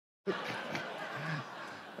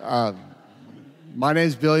My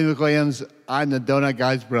name's Billy McWilliams. I'm the donut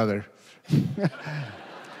guy's brother.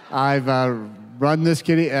 I've run this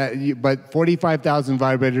kitty, but 45,000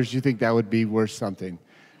 vibrators, you think that would be worth something.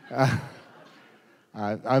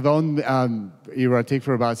 I've owned Erotic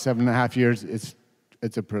for about 7.5 years. It's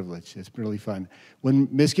a privilege. It's really fun. When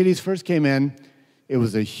Miss Kitties first came in, it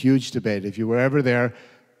was a huge debate. If you were ever there,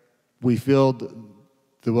 we filled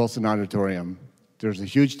the Wilson Auditorium. There's a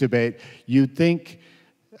huge debate. You'd think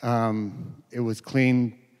it was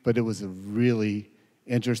clean, but it was a really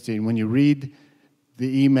interesting. When you read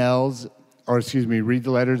the emails, or excuse me, read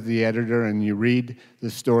the letters to the editor and you read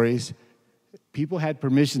the stories, people had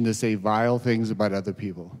permission to say vile things about other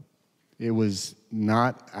people. It was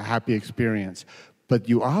not a happy experience. But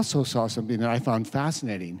you also saw something that I found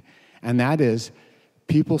fascinating, and that is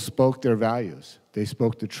people spoke their values. They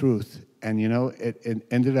spoke the truth. And, you know, it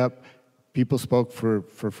ended up, people spoke for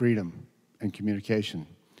freedom and communication.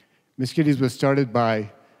 Miss Kitties was started by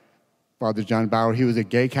Father John Bauer. He was a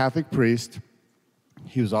gay Catholic priest.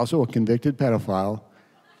 He was also a convicted pedophile.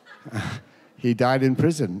 He died in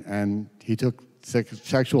prison, and he took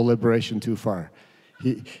sexual liberation too far.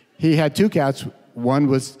 He had 2 cats. One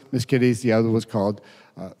was Miss Kitties. The other was called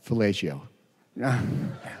Fellatio.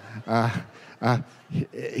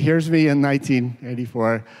 Here's me in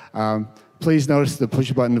 1984. Please notice the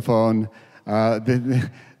push-button phone, the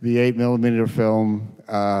 8mm film.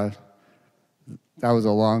 That was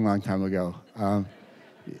a long, long time ago.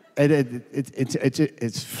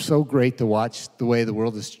 It's so great to watch the way the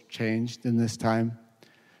world has changed in this time.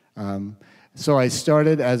 So I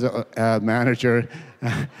started as a manager,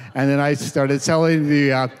 and then I started selling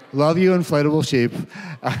the Love You inflatable sheep.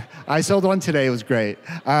 I sold one today. It was great.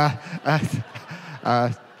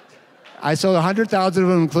 I sold 100,000 of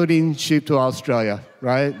them, including sheep to Australia,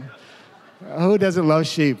 right? Who doesn't love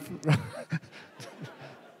sheep?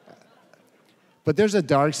 But there's a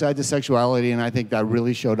dark side to sexuality, and I think that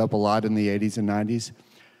really showed up a lot in the 80s and 90s.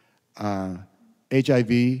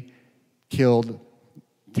 HIV killed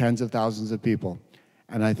tens of thousands of people.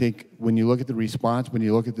 And I think when you look at the response, when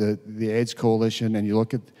you look at the AIDS Coalition, and you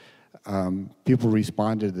look at people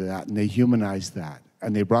responded to that, and they humanized that,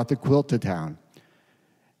 and they brought the quilt to town.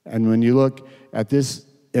 And when you look at this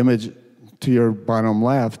image to your bottom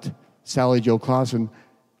left, Sally Jo Clausen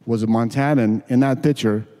was a Montanan in that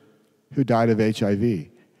picture who died of HIV.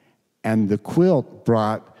 And the quilt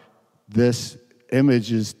brought this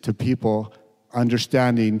images to people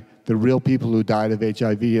understanding the real people who died of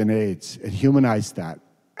HIV and AIDS. It humanized that.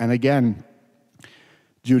 And again,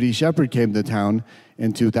 Judy Shepard came to town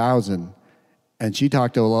in 2000, and she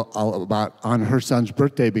talked all about on her son's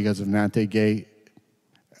birthday because of an anti-gay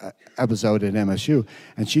episode at MSU.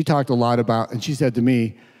 And she talked a lot about, and she said to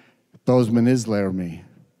me, Bozeman is Laramie,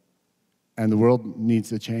 and the world needs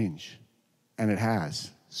to change. And it has.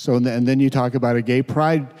 So, and then you talk about a gay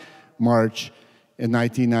pride march in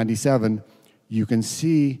 1997. You can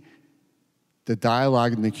see the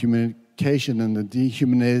dialogue and the communication and the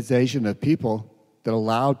dehumanization of people that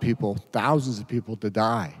allowed people, thousands of people, to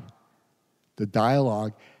die. The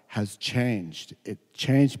dialogue has changed. It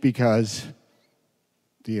changed because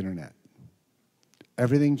the internet.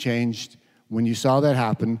 Everything changed. When you saw that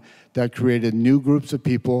happen, that created new groups of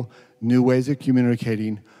people, new ways of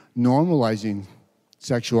communicating, normalizing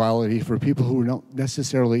sexuality for people who don't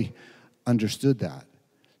necessarily understood that.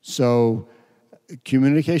 So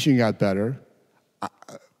communication got better.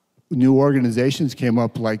 New organizations came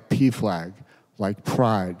up like PFLAG, like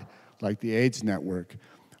Pride, like the AIDS Network.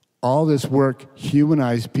 All this work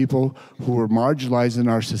humanized people who were marginalized in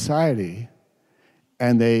our society,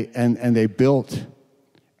 and they built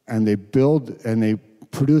and they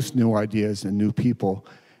produced new ideas and new people.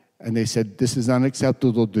 And they said, this is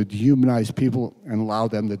unacceptable to dehumanize people and allow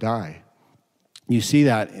them to die. You see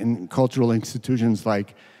that in cultural institutions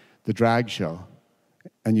like the drag show.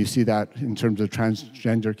 And you see that in terms of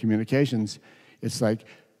transgender communications. It's like,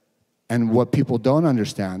 and what people don't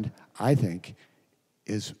understand, I think,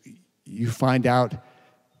 is you find out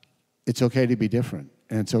it's okay to be different,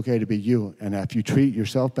 and it's okay to be you. And if you treat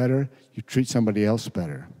yourself better, you treat somebody else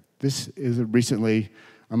better. This is recently,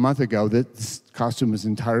 a month ago, this costume is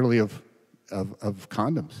entirely of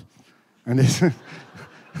condoms. And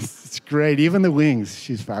it's great. Even the wings,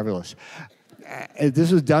 she's fabulous.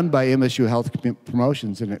 This was done by MSU Health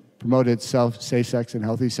Promotions, and it promoted safe sex and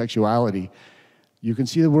healthy sexuality. You can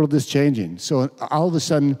see the world is changing. So all of a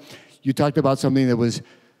sudden, you talked about something that was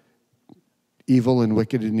evil and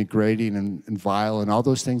wicked and degrading and vile and all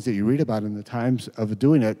those things that you read about in the times of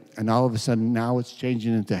doing it, and all of a sudden now it's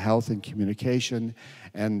changing into health and communication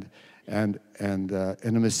and and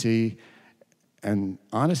intimacy and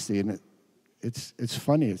honesty. And it's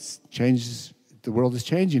funny. It's changes. The world is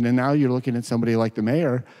changing, and now you're looking at somebody like the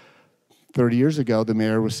mayor. 30 years ago, the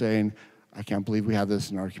mayor was saying, "I can't believe we have this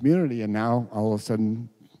in our community," and now all of a sudden,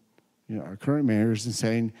 our current mayor is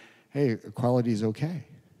saying, "Hey, equality is okay."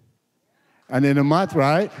 And in a month,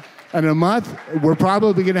 right? And in a month, we're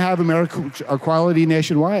probably going to have equality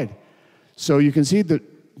nationwide. So you can see that,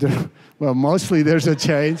 well, mostly there's a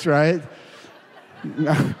change, right?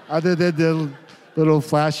 Other than the little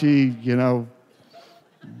flashy,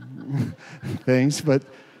 things, but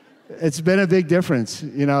it's been a big difference.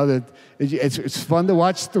 That it's fun to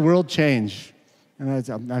watch the world change,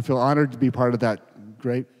 and I feel honored to be part of that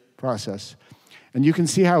great process. And you can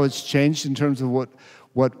see how it's changed in terms of what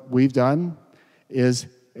we've done. Is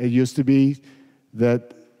it used to be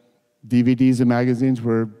that DVDs and magazines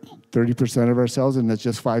were 30% of our sales, and that's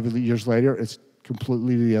just 5 years later, it's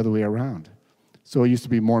completely the other way around. So it used to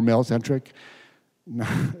be more male-centric. No,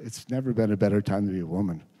 it's never been a better time to be a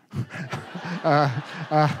woman.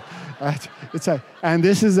 And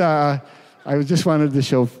this is, I just wanted to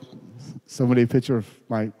show somebody a picture of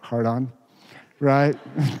my heart on, right?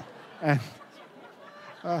 And,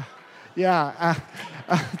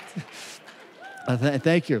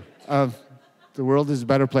 thank you. The world is a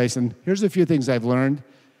better place. And here's a few things I've learned.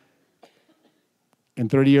 In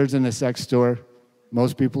 30 years in the sex store,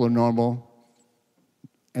 most people are normal,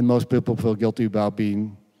 and most people feel guilty about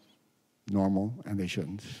being normal, and they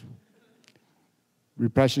shouldn't.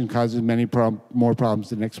 Repression causes many more problems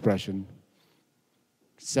than expression.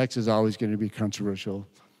 Sex is always going to be controversial,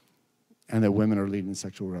 and that women are leading the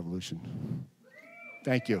sexual revolution.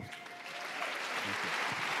 Thank you.